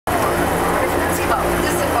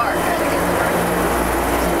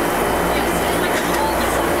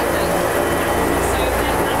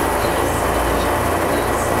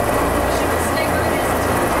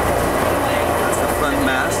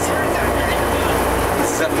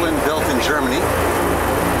Zeppelin built in Germany.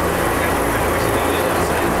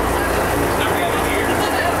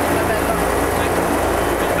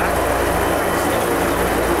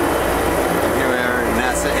 Here we are at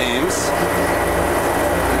NASA Ames.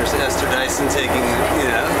 There's taking,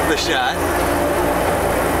 the shot.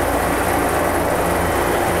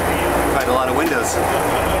 Quite a lot of windows.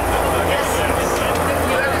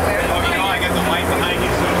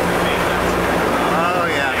 Oh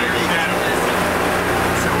yeah, baby.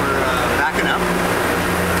 So we're backing up,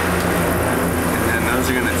 and then those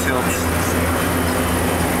are gonna tilt.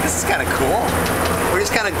 This is kind of cool. We're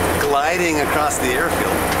just kind of gliding across the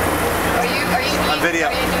airfield. Are you on video?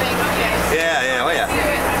 Are you doing? Okay. Yeah, oh yeah.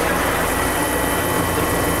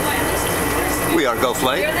 We are Go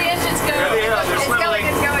Flight. Here the engine's going. It's going.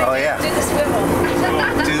 Oh yeah. Do the swivel.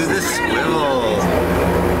 Do the swivel.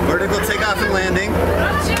 Vertical takeoff and landing.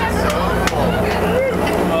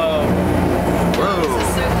 Whoa.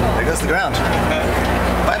 There goes the ground.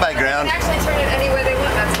 Bye bye ground. They can actually turn it any way they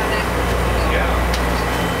want. That's how they.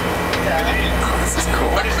 Oh, this is cool.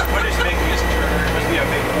 What is making this turn?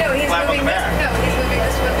 No, he's moving this. No, he's moving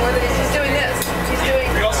this one. Or he's doing this. He's doing.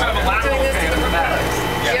 We also have a lateral doing this to the propellers.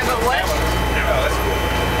 You have a what? That's cool.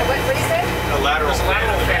 What did you say? A lateral fan,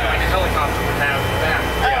 like a helicopter would have that.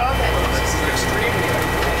 Oh, okay. This is extremely.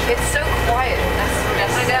 It's so quiet.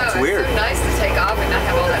 I know. It's weird. So nice to take off and not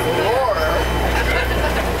have all that roar.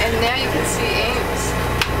 And now you can see Ames.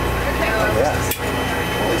 Yeah.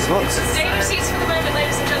 Holy smokes. Stay in your seats for the moment,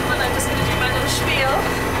 ladies and gentlemen. I'm just going to do my little spiel.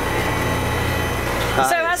 Nice.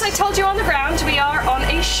 So, as I told you on the ground, we are on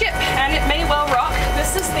a ship, and it may well rock.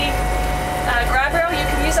 This is the grab rail you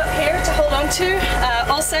can use up here to hold on to.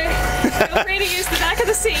 Also, feel free to use the back of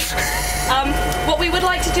the seat. What we would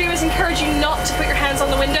like to do is encourage you not to put your hands on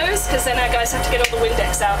the windows, because then our guys have to get all the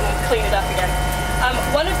Windex out and clean it up again.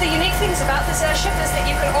 One of the unique things about this airship is that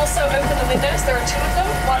you can also open the windows. There are two of them,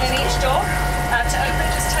 one in each door. To open,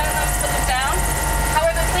 just turn them, put them down.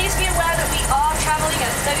 However, please be aware that we are traveling at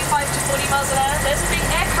 35 to 40 miles an hour. There's a big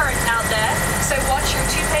air current out there, so watch your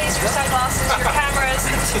toupees, your sunglasses, your cameras,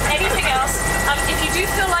 anything else. If you do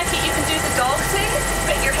feel like it, you can do the dog thing,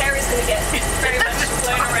 but your hair is going to get very much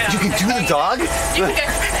blown around. You can do the dog? You can go,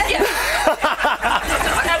 yeah.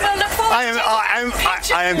 Now, we'll look forward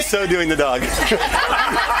I am so doing the dog.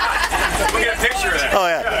 We got a picture of that. Oh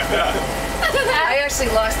yeah. I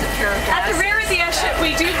actually lost a pair of At the rear of the airship,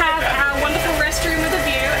 we do have our wonderful restroom with a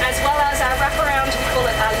view, as well as our wraparound, we call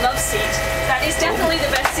it our love seat. That is definitely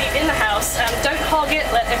the best seat in the house. Don't hog it,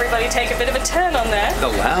 let everybody take a bit of a turn on there.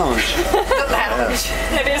 The lounge. The lounge.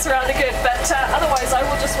 It is rather good, but otherwise I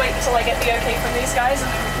will just wait until I get the okay from these guys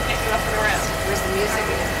and then we can get you up and around. Where's the music?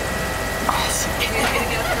 Awesome.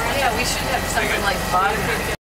 Yeah, we should have something like vodka.